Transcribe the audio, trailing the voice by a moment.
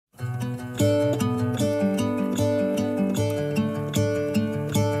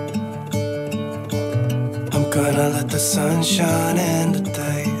let the sun shine in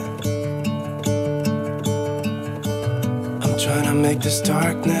today. I'm trying to make this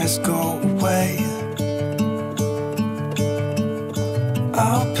darkness go away.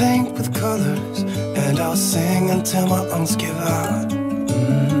 I'll paint with colors and I'll sing until my lungs give out.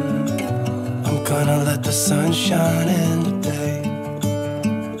 I'm gonna let the sun shine in today.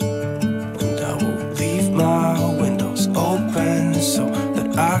 And I will leave my windows open so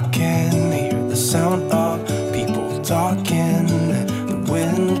that I can hear the sound of people talking and the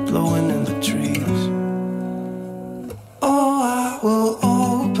wind blowing in the trees. Oh, I will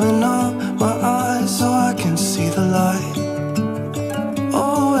open up my eyes so I can see the light.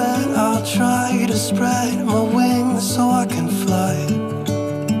 Oh, and I'll try to spread my wings so I can fly.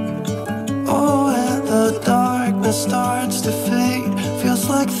 Oh, and the darkness starts to fade. Feels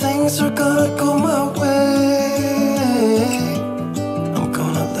like things are gonna go my way. I'm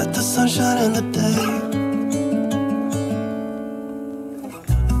gonna let the sun shine in the day.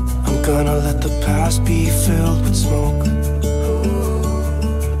 I'm gonna let the past be filled with smoke.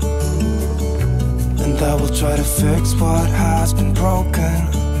 And I will try to fix what has been broken.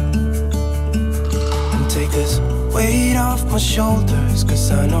 And take this weight off my shoulders,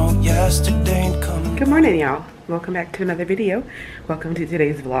 cause I know yesterday ain't coming. Good morning, y'all. Welcome back to another video. Welcome to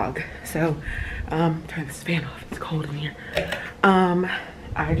today's vlog. So, turn this fan off, it's cold in here.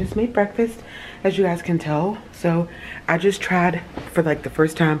 I just made breakfast, as you guys can tell. So, I just tried, for like the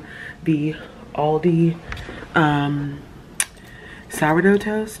first time, the Aldi sourdough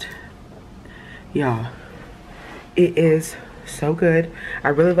toast. Y'all, it is so good. I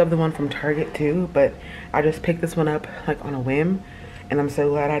really love the one from Target too, but I just picked this one up like on a whim, and I'm so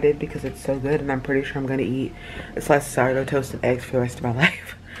glad I did because it's so good, and I'm pretty sure I'm gonna eat a slice of sourdough toast and eggs for the rest of my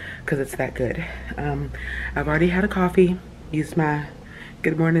life because it's that good. I've already had a coffee, used my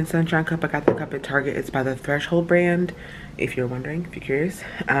Good Morning Sunshine cup. I got the cup at Target. It's by the Threshold brand, if you're wondering, if you're curious.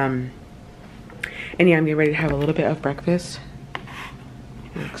 And yeah, I'm getting ready to have a little bit of breakfast.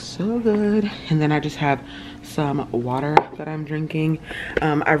 Looks so good. And then I just have some water that I'm drinking.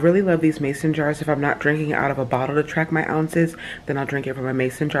 I really love these mason jars. If I'm not drinking out of a bottle to track my ounces, then I'll drink it from a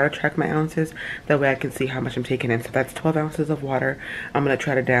mason jar to track my ounces. That way I can see how much I'm taking in. So that's 12 ounces of water. I'm gonna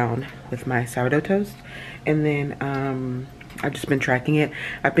try to down with my sourdough toast. And then I've just been tracking it.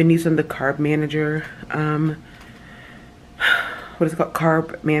 I've been using the Carb Manager, what is it called?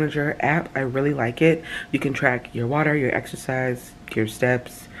 Carb Manager app. I really like it. You can track your water, your exercise, your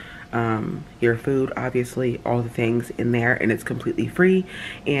steps, your food, obviously, all the things in there, and it's completely free,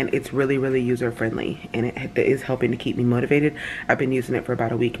 and it's really, really user friendly, and it is helping to keep me motivated. I've been using it for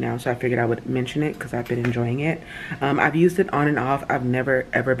about a week now, so I figured I would mention it because I've been enjoying it. I've used it on and off. I've never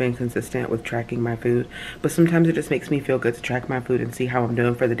ever been consistent with tracking my food, but sometimes it just makes me feel good to track my food and see how I'm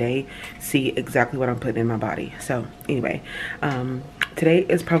doing for the day, see exactly what I'm putting in my body. So anyway, today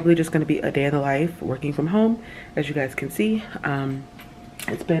is probably just going to be a day in the life working from home, as you guys can see.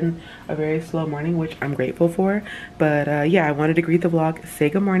 It's been a very slow morning, which I'm grateful for, but yeah, I wanted to greet the vlog,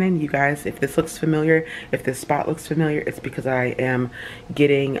 say good morning. You guys, if this looks familiar, if this spot looks familiar, it's because I am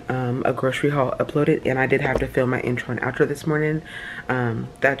getting a grocery haul uploaded, and I did have to film my intro and outro this morning.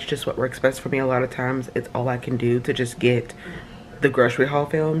 That's just what works best for me. A lot of times it's all I can do to just get the grocery haul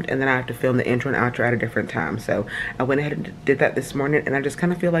filmed, and then I have to film the intro and outro at a different time. So I went ahead and did that this morning, and I just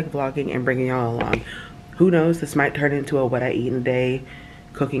kind of feel like vlogging and bringing y'all along. Who knows, this might turn into a what I eat in a day,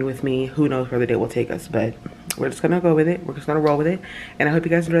 cooking with me. Who knows where the day will take us, but we're just gonna go with it. We're just gonna roll with it, and I hope you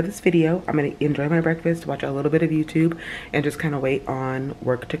guys enjoy this video. I'm gonna enjoy my breakfast, watch a little bit of YouTube, and just kind of wait on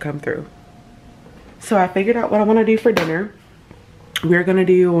work to come through. So I figured out what I want to do for dinner. We're gonna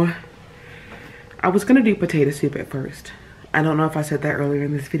do, I was gonna do potato soup at first. I don't know if I said that earlier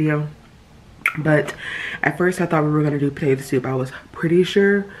in this video, but at first I thought we were gonna do potato soup. I was pretty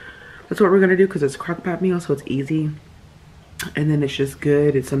sure that's what we're gonna do because it's a crock pot meal, so it's easy. And then it's just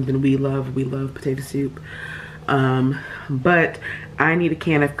good. It's something we love. We love potato soup. But I need a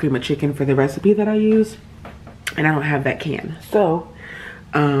can of cream of chicken for the recipe that I use, and I don't have that can. So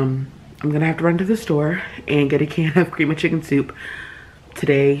I'm gonna have to run to the store and get a can of cream of chicken soup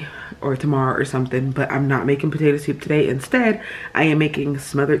today or tomorrow or something. But I'm not making potato soup today. Instead, I am making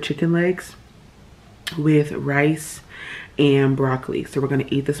smothered chicken legs with rice and broccoli. So we're gonna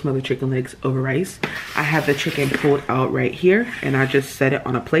eat the smothered chicken legs over rice. I have the chicken pulled out right here, and I just set it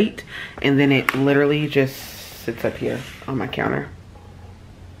on a plate, and then it literally just sits up here on my counter.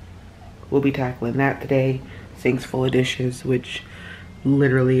 We'll be tackling that today. Sink's full of dishes, which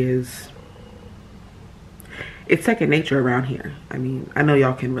literally is, it's second nature around here. I mean, I know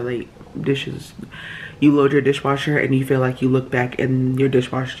y'all can relate. Dishes, you load your dishwasher and you feel like you look back and your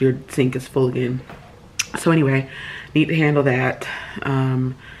dishwasher, your sink is full again. So anyway, need to handle that.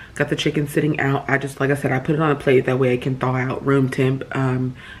 Got the chicken sitting out. I just, like I said, I put it on a plate that way it can thaw out room temp.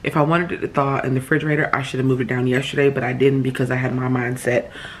 If I wanted it to thaw in the refrigerator, I should have moved it down yesterday, but I didn't because I had my mind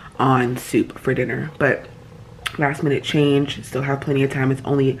set on soup for dinner. But last minute change, still have plenty of time. It's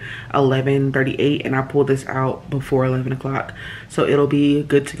only 11:38 and I pulled this out before 11 o'clock. So it'll be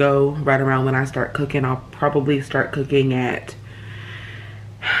good to go right around when I start cooking. I'll probably start cooking at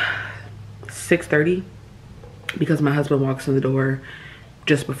 6:30 because my husband walks in the door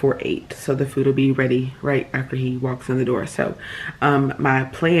just before 8, so the food will be ready right after he walks in the door. So my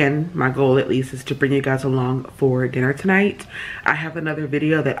plan, my goal at least, is to bring you guys along for dinner tonight. I have another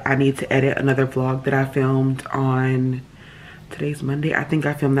video that I need to edit, another vlog that I filmed on, today's Monday, I think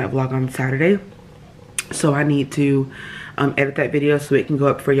I filmed that vlog on Saturday. So I need to edit that video so it can go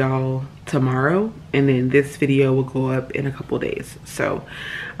up for y'all tomorrow, and then this video will go up in a couple days. So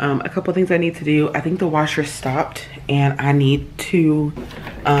a couple things I need to do. I think the washer stopped and I need to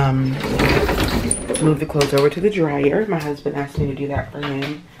move the clothes over to the dryer. My husband asked me to do that for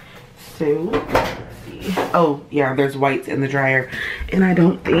him. So let's see. Oh yeah, there's whites in the dryer and I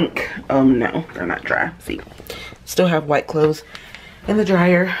don't think, no, they're not dry. See, still have white clothes in the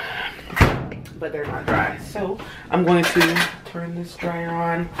dryer, but they're not dry. So I'm going to turn this dryer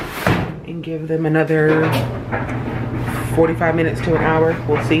on and give them another 45 minutes to an hour.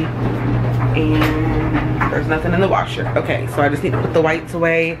 We'll see. And there's nothing in the washer. Okay, so I just need to put the whites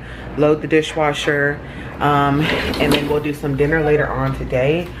away, load the dishwasher, and then we'll do some dinner later on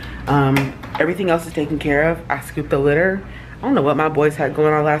today. Everything else is taken care of. I scooped the litter. I don't know what my boys had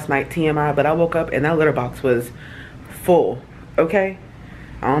going on last night, TMI, but I woke up and that litter box was full. Okay,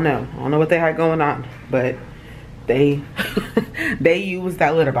 I don't know what they had going on, but they they used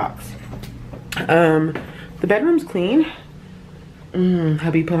that litter box. The bedroom's clean.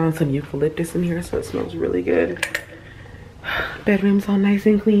 Hubby put on some eucalyptus in here so it smells really good. Bedroom's all nice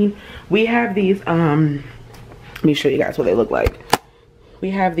and clean. We have these, let me show you guys what they look like. We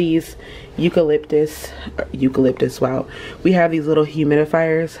have these eucalyptus, wow. We have these little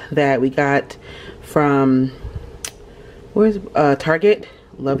humidifiers that we got from, where's Target.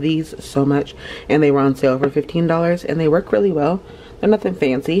 Love these so much, and they were on sale for $15 and they work really well. They're nothing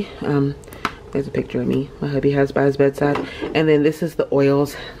fancy. There's a picture of me my hubby has by his bedside, and then this is the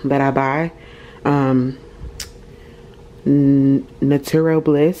oils that I buy. Naturo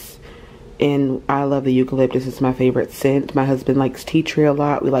Bliss, and I love the eucalyptus. It's my favorite scent. My husband likes tea tree a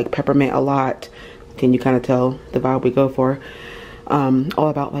lot. We like peppermint a lot. Can you kind of tell the vibe we go for? All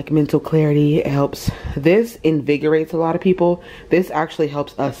about like mental clarity. It helps. This invigorates a lot of people. This actually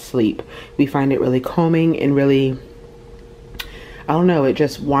helps us sleep. We find it really calming and really, I don't know, it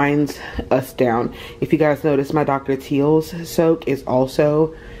just winds us down. If you guys notice, my Dr. Teal's soak is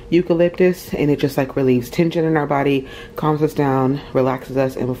also eucalyptus, and it just like relieves tension in our body, calms us down, relaxes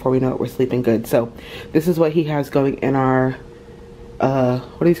us, and before we know it, we're sleeping good. So this is what he has going in our what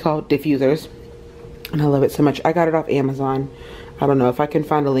are these called, diffusers, and I love it so much. I got it off Amazon. I don't know if I can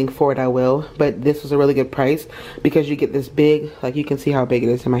find a link for it, I will, but this was a really good price because you get this big, like you can see how big it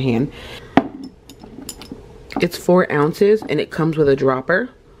is in my hand. It's 4 ounces and it comes with a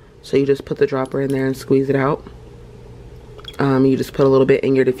dropper, so you just put the dropper in there and squeeze it out. You just put a little bit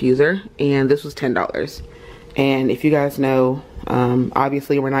in your diffuser, and this was $10. And if you guys know,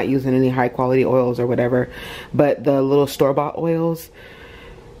 obviously we're not using any high quality oils or whatever, but the little store-bought oils,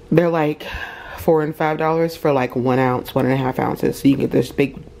 they're like $4 and $5 for like 1 ounce, 1.5 ounces. So you get this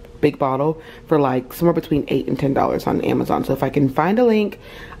big bottle for like somewhere between $8 and $10 on Amazon. So if I can find a link,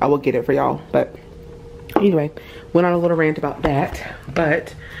 I will get it for y'all. But anyway, went on a little rant about that,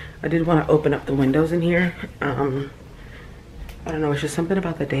 but I did want to open up the windows in here. I don't know, it's just something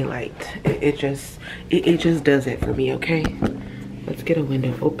about the daylight. It just does it for me. Okay, let's get a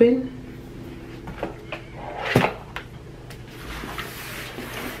window open.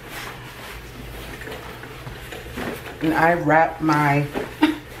 And I wrap my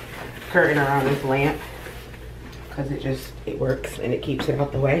curtain around this lamp because it works and it keeps it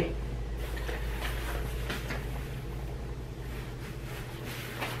out the way.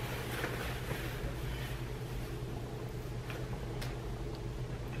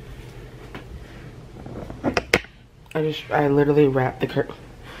 I literally wrap the curtain.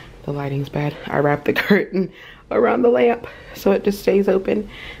 The lighting's bad. I wrap the curtain around the lamp so it just stays open.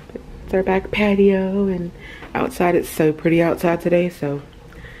 It's our back patio, and outside it's so pretty outside today, so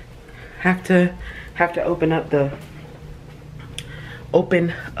have to open up the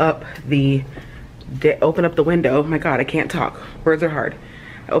window. Oh my god, I can't talk. Words are hard.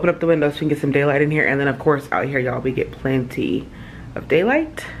 I open up the window so we can get some daylight in here, and then of course out here, y'all, we get plenty of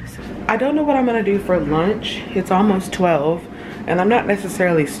daylight. So I don't know what I'm gonna do for lunch. It's almost 12 and I'm not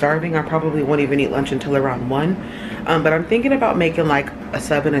necessarily starving. I probably won't even eat lunch until around 1. But I'm thinking about making like a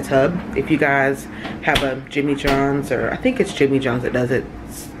sub in a tub. If you guys have a Jimmy John's, or I think it's Jimmy John's that does it.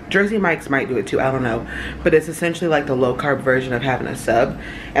 Jersey Mike's might do it too, I don't know. But it's essentially like the low carb version of having a sub.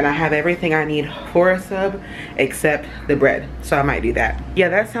 And I have everything I need for a sub except the bread. So I might do that. Yeah,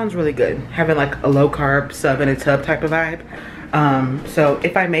 that sounds really good. Having like a low carb sub in a tub type of vibe. So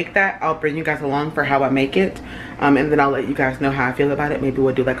if I make that, I'll bring you guys along for how I make it. And then I'll let you guys know how I feel about it. Maybe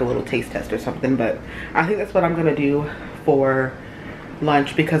we'll do like a little taste test or something. But I think that's what I'm gonna do for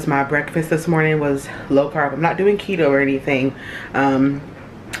lunch because my breakfast this morning was low carb. I'm not doing keto or anything.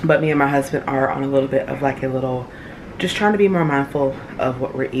 But me and my husband are on a little bit of like a little, just trying to be more mindful of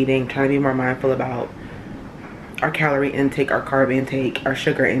what we're eating, trying to be more mindful about our calorie intake, our carb intake, our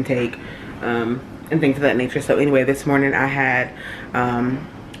sugar intake, and things of that nature. So anyway, this morning I had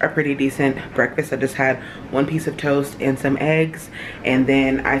a pretty decent breakfast. I just had 1 piece of toast and some eggs. And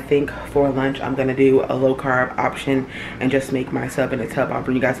then I think for lunch, I'm gonna do a low carb option and just make my sub in a tub. I'll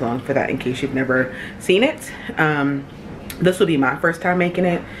bring you guys along for that in case you've never seen it. This will be my first time making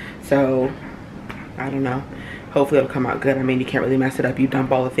it, so I don't know. Hopefully it'll come out good. I mean, you can't really mess it up. You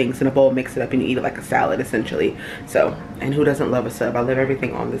dump all the things in a bowl, mix it up, and you eat it like a salad, essentially. So, and who doesn't love a sub? I love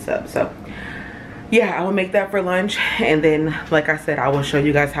everything on the sub. So, yeah, I will make that for lunch. And then, like I said, I will show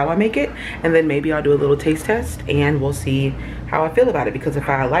you guys how I make it. And then maybe I'll do a little taste test, and we'll see how I feel about it. Because if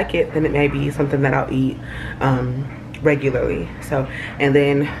I like it, then it may be something that I'll eat regularly. So, and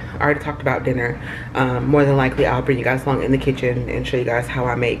then I already talked about dinner. More than likely I'll bring you guys along in the kitchen and show you guys how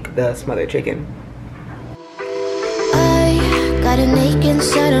I make the smothered chicken. I got an ache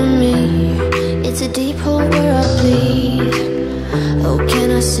inside of me. It's a deep hole where I bleed. Oh,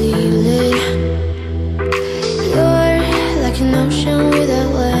 can I seal it? You're like an ocean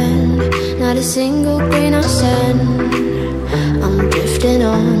without land. Not a single grain of sand. I'm drifting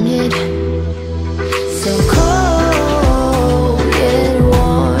on it. So cold, get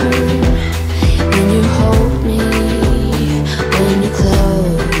warm. When you hold me, when you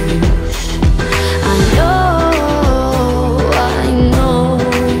close. I know,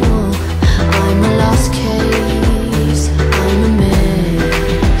 I'm a lost case, I'm a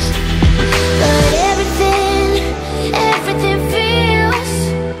mess. But everything feels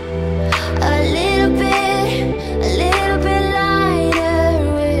a little bit lighter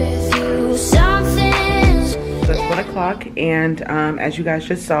with you. Something's. So it's 1 o'clock, and as you guys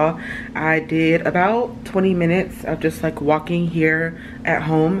just saw, I did about 20 minutes of just like walking here at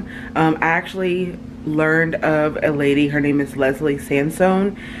home. I actually learned of a lady, her name is Leslie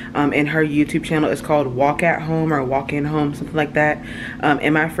Sansone, and her YouTube channel is called Walk at Home or Walk in Home, something like that.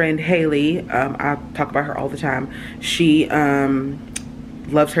 And my friend Haley, I talk about her all the time. She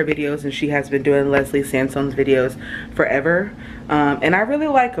loves her videos, and she has been doing Leslie Sansone's videos forever. And I really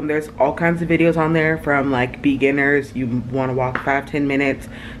like them. There's all kinds of videos on there, from like beginners, you want to walk 5-10 minutes,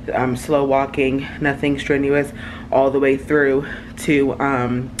 slow walking, nothing strenuous, all the way through to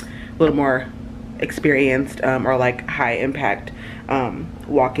a little more experienced or like high impact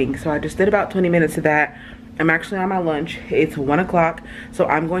walking. So I just did about 20 minutes of that. I'm actually on my lunch. It's 1 o'clock, so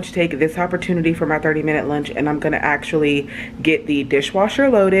I'm going to take this opportunity for my 30-minute lunch, and I'm gonna actually get the dishwasher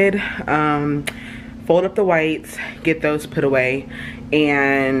loaded, fold up the whites, get those put away,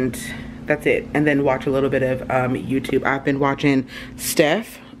 and that's it. And then watch a little bit of YouTube. I've been watching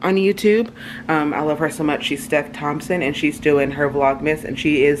Steph on YouTube. I love her so much. She's Steph Thompson, and she's doing her Vlogmas, and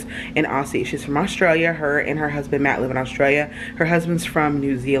she is an Aussie. She's from Australia. Her and her husband Matt live in Australia. Her husband's from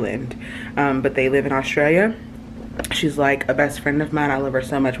New Zealand, but they live in Australia. She's like a best friend of mine. I love her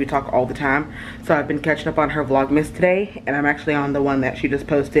so much. We talk all the time. So I've been catching up on her Vlogmas today, and I'm actually on the one that she just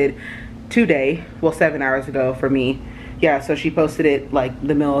posted today, well 7 hours ago for me. Yeah, so she posted it like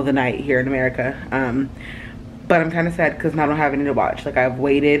the middle of the night here in America. But I'm kind of sad because I don't have any to watch. Like, I've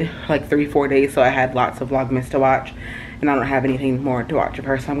waited like 3-4 days, so I had lots of Vlogmas to watch, and I don't have anything more to watch of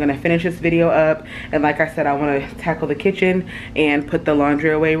her. So I'm gonna finish this video up, and like I said, I want to tackle the kitchen and put the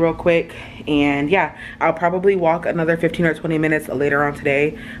laundry away real quick. And yeah, I'll probably walk another 15 or 20 minutes later on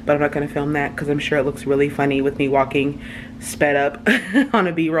today, but I'm not gonna film that because I'm sure it looks really funny with me walking sped up on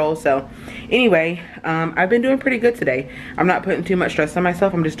a B-roll. So anyway, I've been doing pretty good today. I'm not putting too much stress on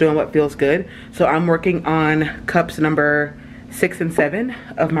myself. I'm just doing what feels good. So I'm working on cups number 6 and 7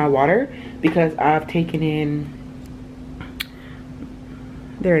 of my water because I've taken in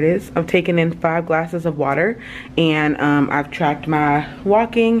there it is. I've taken in 5 glasses of water, and I've tracked my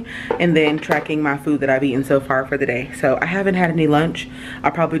walking and then tracking my food that I've eaten so far for the day. So I haven't had any lunch.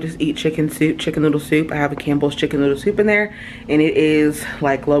 I'll probably just eat chicken noodle soup. I have a Campbell's chicken noodle soup in there, and it is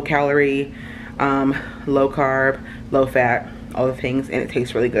like low calorie, low carb, low fat, all the things, and it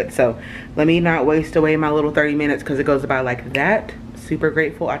tastes really good. So let me not waste away my little 30 minutes because it goes by like that. Super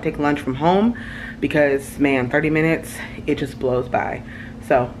grateful I take lunch from home because, man, 30 minutes, it just blows by.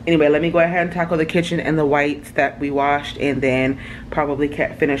 So anyway, let me go ahead and tackle the kitchen and the whites that we washed, and then probably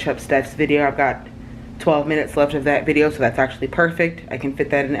finish up Steph's video. I've got 12 minutes left of that video, so that's actually perfect. I can fit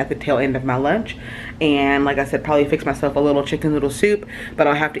that in at the tail end of my lunch. And like I said, probably fix myself a little chicken noodle soup, but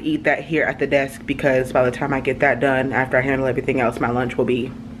I'll have to eat that here at the desk because by the time I get that done, after I handle everything else, my lunch will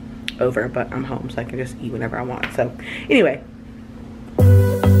be over. But I'm home, so I can just eat whenever I want. So anyway.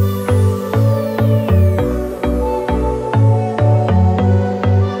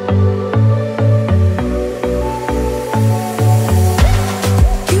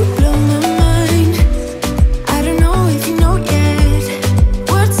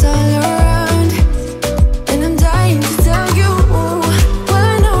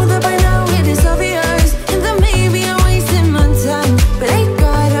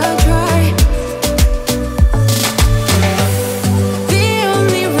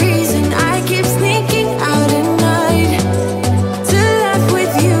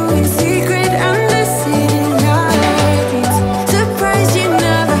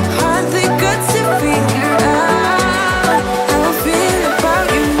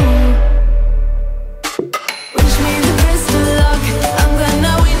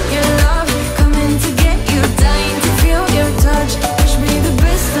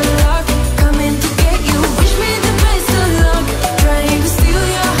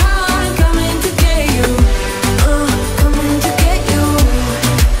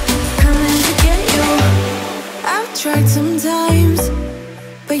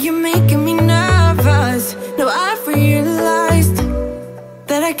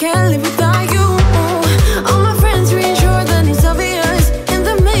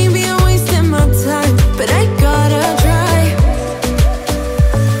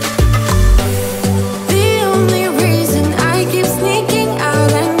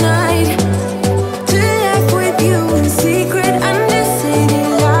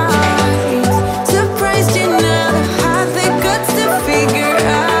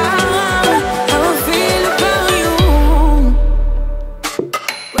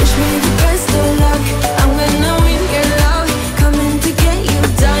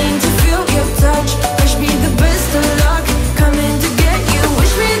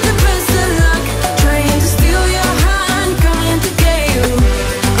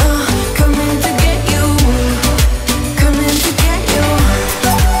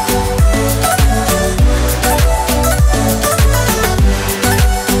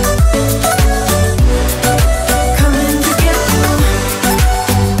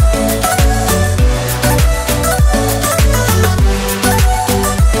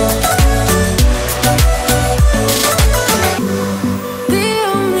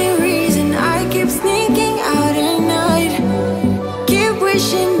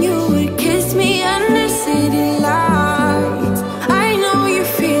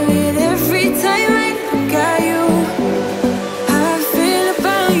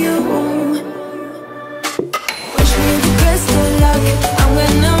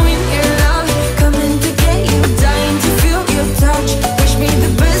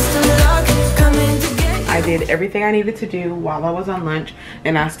 Everything I needed to do while I was on lunch,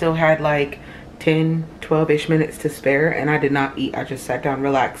 and I still had like 10-12ish minutes to spare, and I did not eat. I just sat down,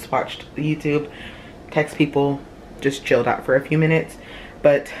 relaxed, watched YouTube, text people, just chilled out for a few minutes.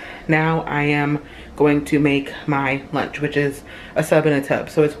 But now I am going to make my lunch, which is a sub and a tub.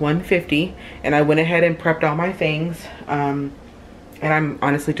 So it's $150, and I went ahead and prepped all my things, and I'm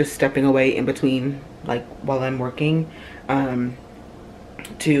honestly just stepping away in between, like while I'm working,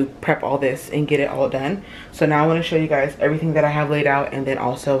 to prep all this and get it all done. So now I want to show you guys everything that I have laid out, and then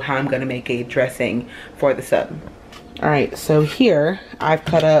also how I'm going to make a dressing for the sub. Alright, so here I've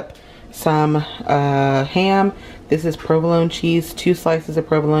cut up some ham. This is provolone cheese, 2 slices of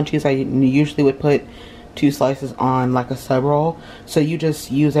provolone cheese. I usually would put 2 slices on like a sub roll. So you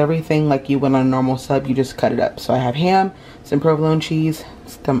just use everything like you would on a normal sub, you just cut it up. So I have ham, some provolone cheese,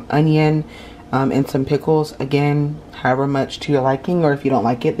 some onion, and some pickles. Again, however much to your liking, or if you don't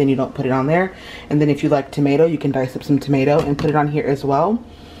like it, then you don't put it on there. And then if you like tomato, you can dice up some tomato and put it on here as well.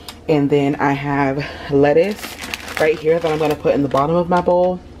 And then I have lettuce right here that I'm going to put in the bottom of my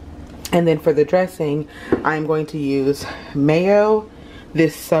bowl. And then for the dressing, I'm going to use mayo,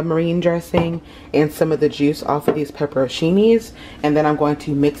 this submarine dressing and some of the juice off of these pepperoncinis, and then I'm going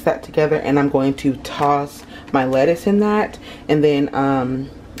to mix that together, and I'm going to toss my lettuce in that. And then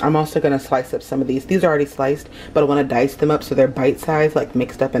I'm also going to slice up some of these. These are already sliced, but I want to dice them up so they're bite-sized, like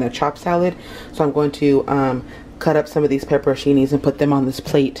mixed up in a chopped salad. So I'm going to cut up some of these pepperoncinis and put them on this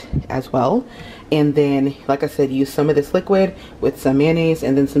plate as well. And then, like I said, use some of this liquid with some mayonnaise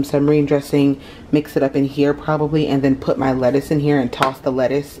and then some submarine dressing, mix it up in here probably, and then put my lettuce in here and toss the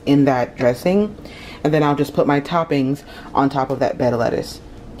lettuce in that dressing. And then I'll just put my toppings on top of that bed of lettuce.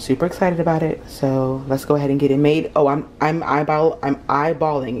 Super excited about it. So let's go ahead and get it made. Oh, I'm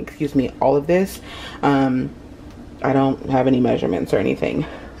eyeballing, excuse me, all of this. I don't have any measurements or anything,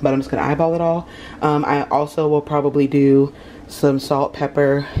 but I'm just gonna eyeball it all. I also will probably do some salt,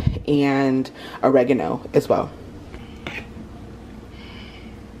 pepper, and oregano as well.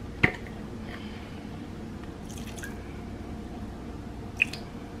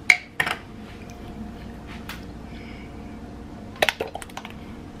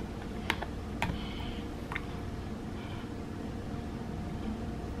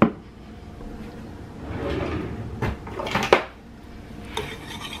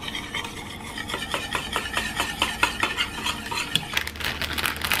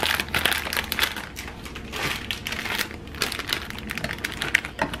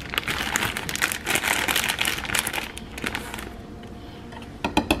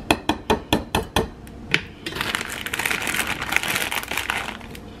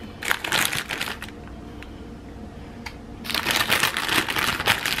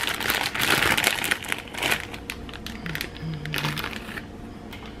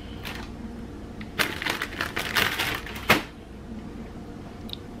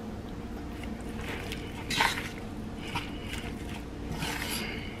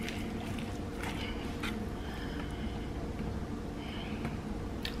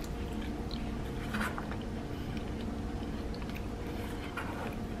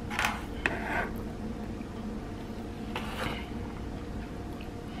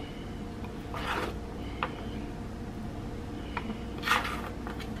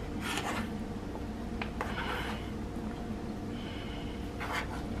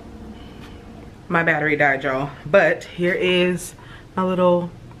 My battery died, y'all, but here is my little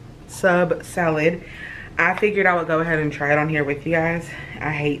sub salad. I figured I would go ahead and try it on here with you guys.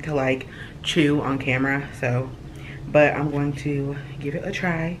 I hate to like chew on camera, so, but I'm going to give it a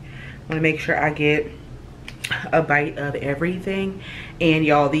try. I want to make sure I get a bite of everything. And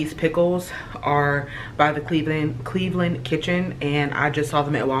y'all, these pickles are by the Cleveland Kitchen, and I just saw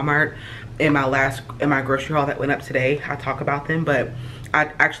them at Walmart in my grocery haul that went up today. I talk about them, but I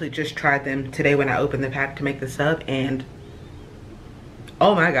actually just tried them today when I opened the pack to make the sub, and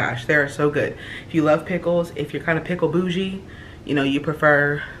oh my gosh, they're so good. If you love pickles, if you're kind of pickle bougie, you know, you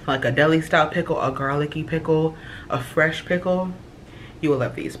prefer like a deli style pickle, a garlicky pickle, a fresh pickle, you will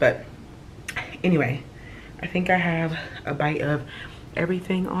love these. But anyway, I think I have a bite of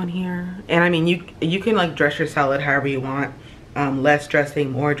everything on here. And I mean, you can like dress your salad however you want. Less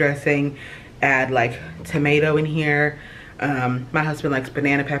dressing, more dressing, add like tomato in here. My husband likes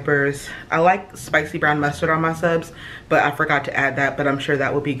banana peppers. I like spicy brown mustard on my subs, but I forgot to add that, but I'm sure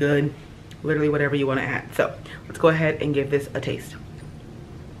that will be good. Literally whatever you want to add. So let's go ahead and give this a taste.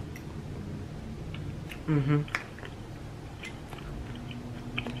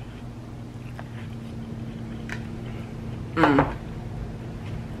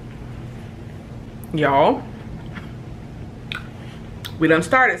 Y'all, we done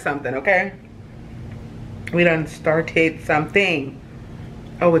started something, okay? We done started something.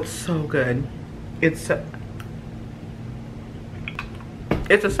 Oh, it's so good. It's a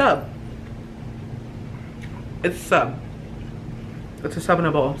sub. It's a sub. It's a sub in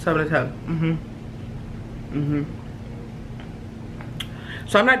a bowl. Sub in a tub.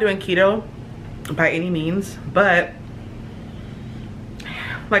 So I'm not doing keto by any means, but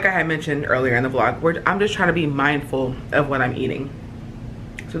like I had mentioned earlier in the vlog, I'm just trying to be mindful of what I'm eating.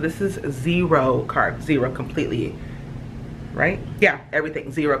 So this is 0 carbs, 0 completely, right? Yeah,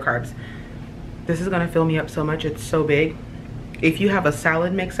 everything, 0 carbs. This is gonna fill me up so much, it's so big. If you have a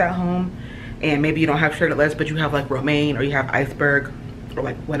salad mix at home and maybe you don't have shredded lettuce, but you have like romaine or you have iceberg or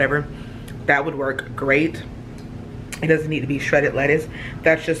like whatever, that would work great. It doesn't need to be shredded lettuce.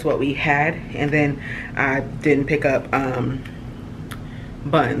 That's just what we had. And then I didn't pick up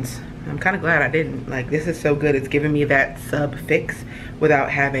buns. I'm kind of glad I didn't. Like, this is so good. It's giving me that sub fix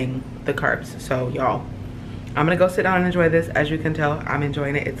without having the carbs. So y'all, I'm gonna go sit down and enjoy this. As you can tell, I'm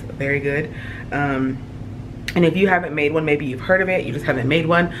enjoying it. It's very good. And if you haven't made one, maybe you've heard of it, you just haven't made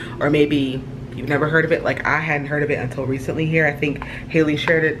one, or maybe you've never heard of it, like I hadn't heard of it until recently here. I think Haley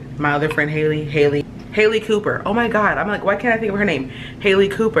shared it. My other friend Haley Cooper. Oh my God, I'm like, why can't I think of her name? Haley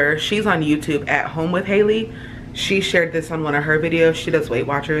Cooper. She's on YouTube at Home with Haley. She shared this on one of her videos. She does Weight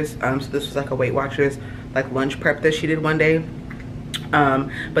Watchers. So this was like a Weight Watchers like lunch prep that she did one day.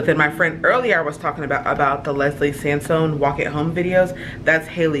 But then my friend earlier I was talking about the Leslie Sansone walk at home videos. That's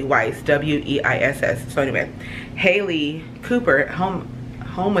Haley Weiss, W-E-I-S-S. So anyway, Haley Cooper,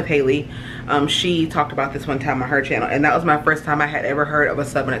 home with Haley, she talked about this one time on her channel, and that was my first time I had ever heard of a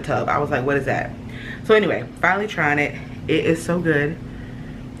sub in a tub. I was like, what is that? So anyway, finally trying it. It is so good.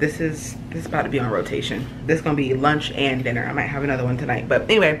 This is about to be on rotation. This is gonna be lunch and dinner. I might have another one tonight, but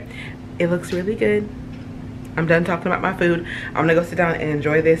anyway, it looks really good. I'm done talking about my food. I'm gonna go sit down and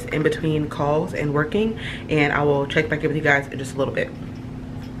enjoy this in between calls and working, and I will check back in with you guys in just a little bit.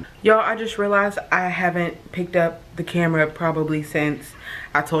 Y'all, I just realized I haven't picked up the camera probably since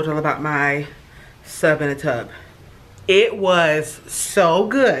I told y'all about my sub in a tub. It was so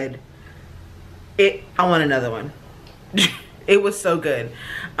good. I want another one. It was so good.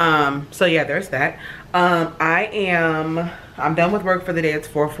 So yeah, there's that. I'm done with work for the day. It's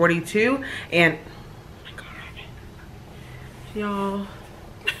 4:42, and y'all,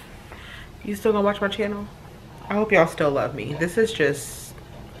 you still gonna watch my channel? I hope y'all still love me. This is just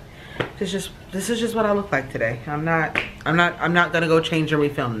what I look like today. I'm not gonna go change and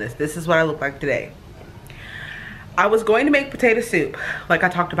refilm this. This is what I look like today. I was going to make potato soup like I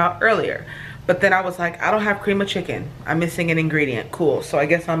talked about earlier, but then I was like, I don't have cream of chicken. I'm missing an ingredient. Cool, so I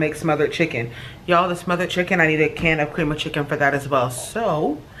guess I'll make smothered chicken. Y'all, the smothered chicken, I need a can of cream of chicken for that as well.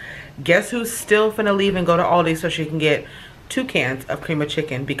 So guess who's still finna leave and go to Aldi so she can get 2 cans of cream of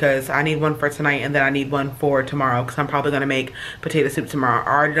chicken, because I need one for tonight and then I need one for tomorrow, because I'm probably gonna make potato soup tomorrow. I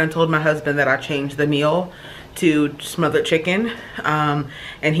already done told my husband that I changed the meal to smothered chicken,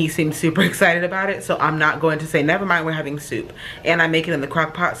 and he seemed super excited about it, so I'm not going to say never mind, we're having soup. And I make it in the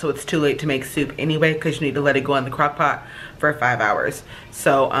crock pot, so it's too late to make soup anyway, because you need to let it go in the crock pot for 5 hours.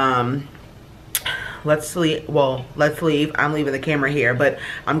 So let's leave. I'm leaving the camera here, but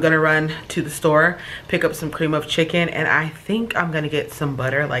I'm gonna run to the store, pick up some cream of chicken, and I think I'm gonna get some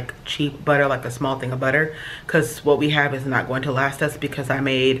butter, like cheap butter, like a small thing of butter, because what we have is not going to last us, because I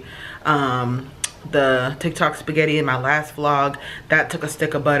made the TikTok spaghetti in my last vlog. That took a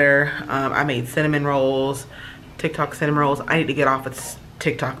stick of butter. I made cinnamon rolls, TikTok cinnamon rolls. I need to get off of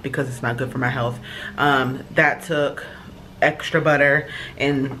TikTok because it's not good for my health. That took extra butter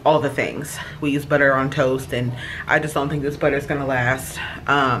and all the things. We use butter on toast, and I just don't think this butter is gonna last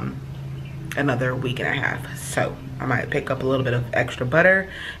another week and a half. So I might pick up a little bit of extra butter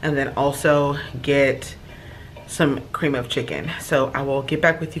and then also get some cream of chicken. So I will get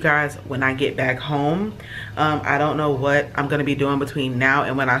back with you guys when I get back home. I don't know what I'm gonna be doing between now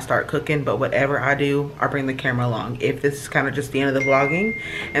and when I start cooking, but whatever I do, I'll bring the camera along. If this is kind of just the end of the vlogging,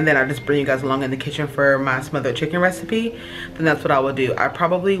 and then I'll just bring you guys along in the kitchen for my smothered chicken recipe, then that's what I will do. I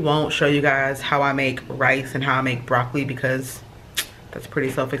probably won't show you guys how I make rice and how I make broccoli, because that's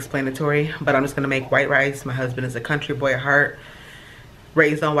pretty self-explanatory, but I'm just gonna make white rice. My husband is a country boy at heart,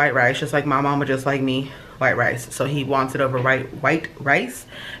 raised on white rice, just like my mama, just like me, white rice. So he wants it over white rice.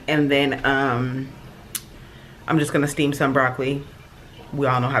 And then I'm just gonna steam some broccoli. We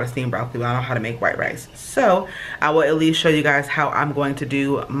all know how to steam broccoli. We all know how to make white rice. So I will at least show you guys how I'm going to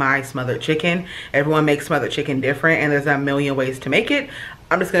do my smothered chicken. Everyone makes smothered chicken different, and there's a million ways to make it.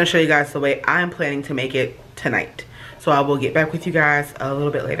 I'm just gonna show you guys the way I'm planning to make it tonight. So I will get back with you guys a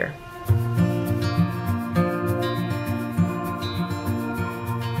little bit later.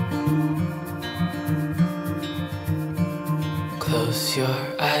 Close your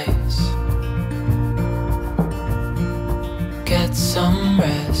eyes, get some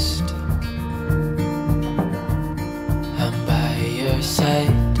rest. I'm by your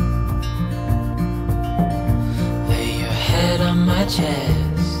side, lay your head on my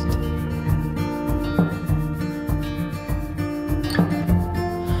chest.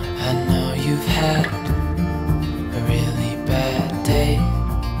 I know you've had a really bad day,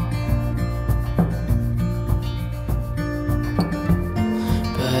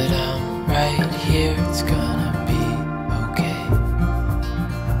 but I'm right here, it's gonna be okay.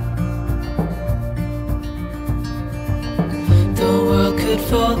 The world could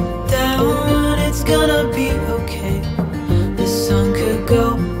fall down, it's gonna be okay. The sun could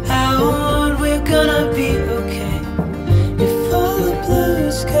go out, we're gonna be okay. If all the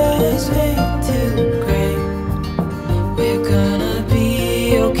blue skies fade to gray, we're gonna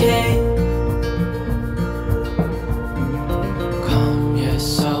be okay. Calm your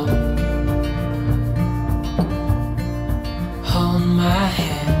soul, hold my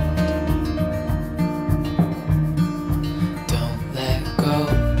hand,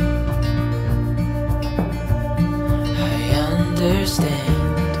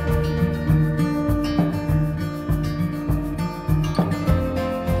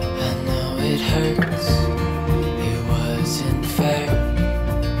 it hurts, it wasn't fair.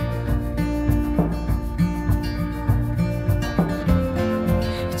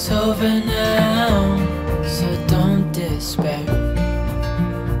 It's over now, so don't despair.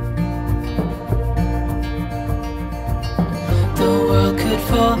 The world could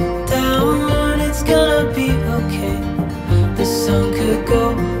fall down, it's gonna be okay. The sun could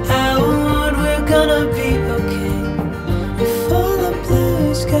go out, we're gonna be okay. If all the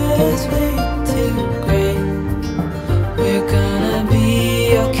blue skies fade to gray, we're gonna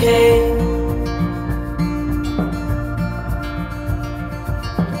be okay.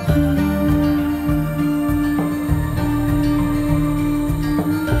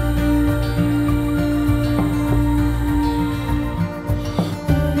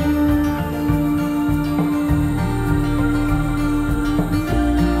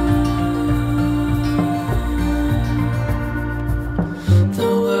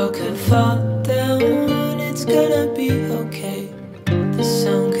 Fall down, it's gonna be okay. The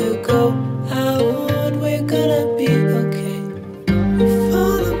sun could go out, we're gonna be okay. If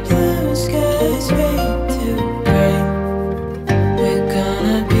all the blue skies fade to gray, we're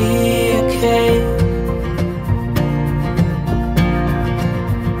gonna be okay.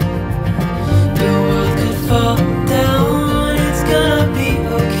 The world could fall down, it's gonna be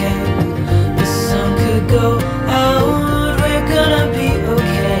okay. The sun could go out, we're gonna be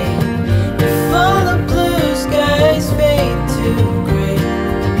okay.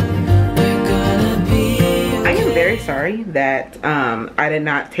 Sorry that I did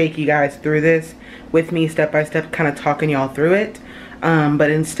not take you guys through this with me step by step, kind of talking y'all through it, but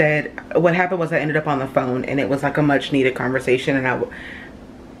instead what happened was I ended up on the phone, and it was like a much needed conversation, and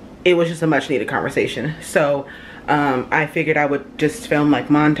it was just a much needed conversation. So I figured I would just film like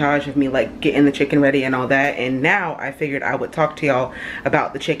montage of me like getting the chicken ready and all that, and now I figured I would talk to y'all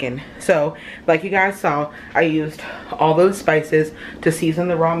about the chicken. So like you guys saw, I used all those spices to season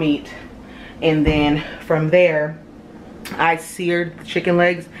the raw meat, and then from there I seared the chicken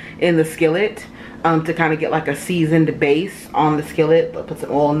legs in the skillet to kind of get like a seasoned base on the skillet. Put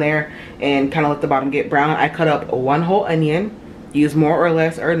some oil in there and kind of let the bottom get brown. I cut up one whole onion, use more or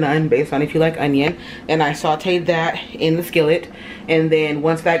less or none based on if you like onion, and I sauteed that in the skillet. And then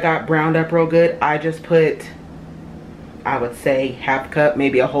once that got browned up real good, I just put, I would say half a cup,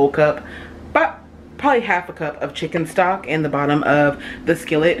 maybe a whole cup, but probably half a cup of chicken stock in the bottom of the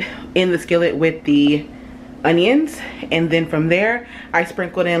skillet, in the skillet with the onions. And then from there I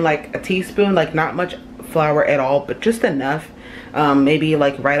sprinkled in like a teaspoon, like not much flour at all, but just enough, maybe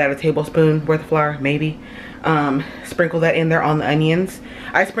like right at a tablespoon worth of flour, maybe. Sprinkle that in there on the onions.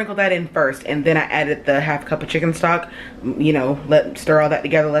 I sprinkled that in first, and then I added the half cup of chicken stock, you know, stir all that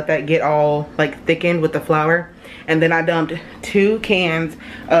together, let that get all like thickened with the flour. And then I dumped 2 cans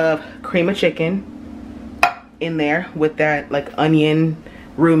of cream of chicken in there with that like onion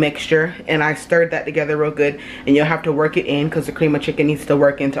roux mixture, and I stirred that together real good. And you'll have to work it in because the cream of chicken needs to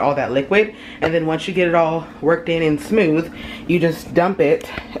work into all that liquid. And then once you get it all worked in and smooth, you just dump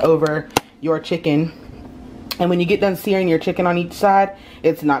it over your chicken. And when you get done searing your chicken on each side,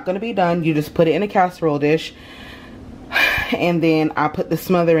 it's not going to be done. You just put it in a casserole dish, and then I put the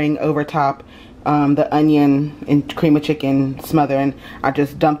smothering over top, the onion and cream of chicken smothering. I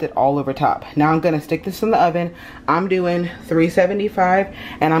just dumped it all over top. Now I'm gonna stick this in the oven. I'm doing 375,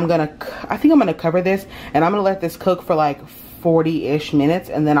 and I think I'm gonna cover this, and I'm gonna let this cook for like 40-ish minutes,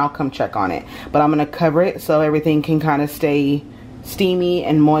 and then I'll come check on it. But I'm gonna cover it so everything can kind of stay steamy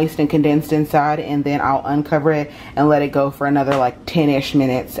and moist and condensed inside, and then I'll uncover it and let it go for another like 10-ish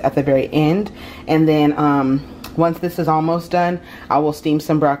minutes at the very end. And then once this is almost done, I will steam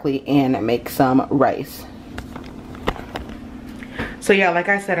some broccoli and make some rice. So yeah, like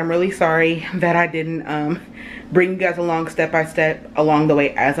I said, I'm really sorry that I didn't bring you guys along step by step along the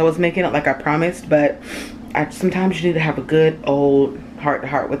way as I was making it like I promised, but sometimes you need to have a good old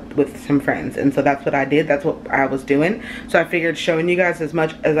heart-to-heart with some friends, and so that's what I did. That's what I was doing. So I figured showing you guys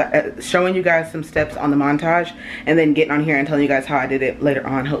showing you guys some steps on the montage, and then getting on here and telling you guys how I did it later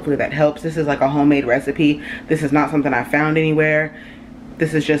on, hopefully that helps. This is like a homemade recipe. This is not something I found anywhere.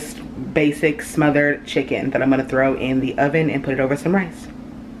 This is just basic smothered chicken that I'm gonna throw in the oven and put it over some rice.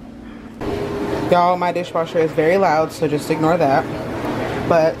 Y'all, my dishwasher is very loud, so just ignore that.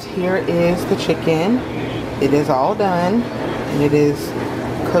 But here is the chicken. It is all done, and it is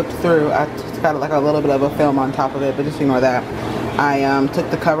cooked through. It's got like a little bit of a film on top of it, but just ignore that. I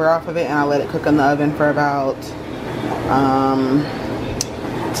took the cover off of it, and I let it cook in the oven for about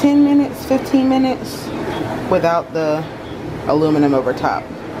 10 minutes, 15 minutes without the aluminum over top.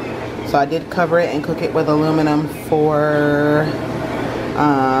 So I did cover it and cook it with aluminum for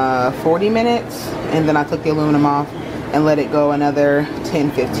 40 minutes, and then I took the aluminum off and let it go another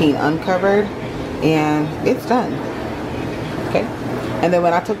 10-15 uncovered, and it's done. Okay, and then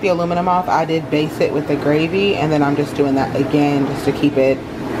when I took the aluminum off, I did base it with the gravy, and then I'm just doing that again just to keep it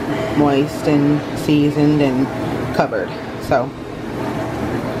moist and seasoned and covered. So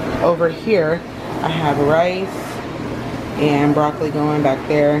over here I have rice and broccoli going back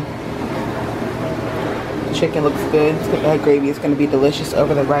there. The chicken looks good. That gravy is going to be delicious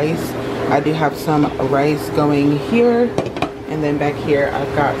over the rice. I do have some rice going here, and then back here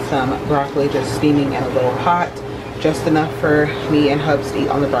I've got some broccoli just steaming in a little pot, just enough for me and Hubs to eat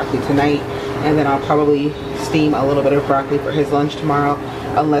on the broccoli tonight. And then I'll probably steam a little bit of broccoli for his lunch tomorrow,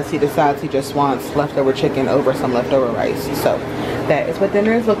 unless he decides he just wants leftover chicken over some leftover rice. So that is what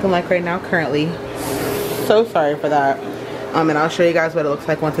dinner is looking like right now currently. So sorry for that. And I'll show you guys what it looks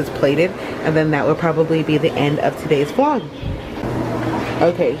like once it's plated, and then that will probably be the end of today's vlog.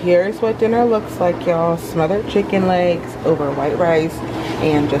 Okay, here's what dinner looks like, y'all. Smothered chicken legs over white rice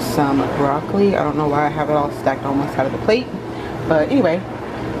and just some broccoli. I don't know why I have it all stacked on one side of the plate, but anyway,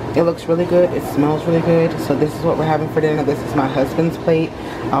 it looks really good. It smells really good. So this is what we're having for dinner. This is my husband's plate.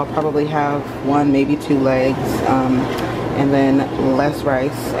 I'll probably have one, maybe two legs, and then less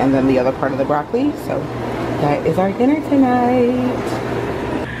rice, and then the other part of the broccoli. So that is our dinner tonight.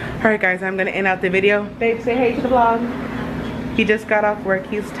 Alright guys, I'm gonna end out the video. Babe, say hey to the vlog. He just got off work.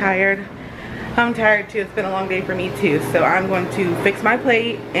 He's tired. I'm tired too. It's been a long day for me too. So I'm going to fix my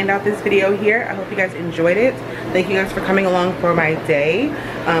plate, end out this video here. I hope you guys enjoyed it. Thank you guys for coming along for my day.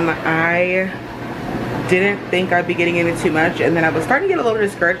 I didn't think I'd be getting into too much, and then I was starting to get a little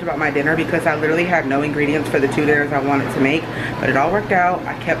discouraged about my dinner because I literally had no ingredients for the 2 dinners I wanted to make, but it all worked out.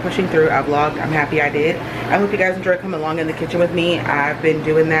 I kept pushing through. I vlogged. I'm happy I did. I hope you guys enjoy coming along in the kitchen with me. I've been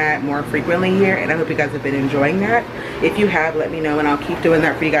doing that more frequently here, and I hope you guys have been enjoying that. If you have, let me know, and I'll keep doing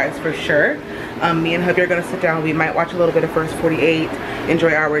that for you guys for sure. Me and hubby are gonna sit down. We might watch a little bit of First 48,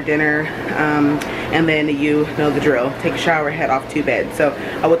 enjoy our dinner, and then you know the drill. Take a shower, head off to bed. So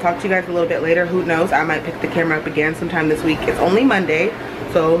I will talk to you guys a little bit later. Who knows? I might pick the camera up again sometime this week. It's only Monday,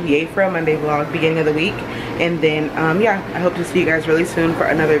 so yay for a Monday vlog, beginning of the week. And then yeah, I hope to see you guys really soon for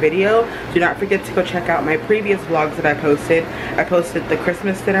another video. Do not forget to go check out my previous vlogs that I posted. I posted the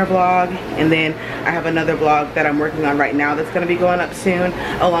Christmas dinner vlog, and then I have another vlog that I'm working on right now that's going to be going up soon,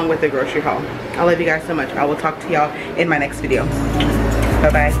 along with the grocery haul. I love you guys so much. I will talk to y'all in my next video.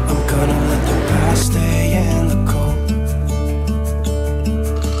 Bye bye. I'm gonna let the past stay in the cold.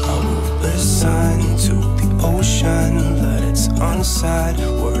 I will listen to the ocean, let its unsaid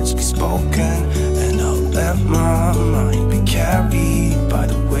words be spoken, and I'll let my mind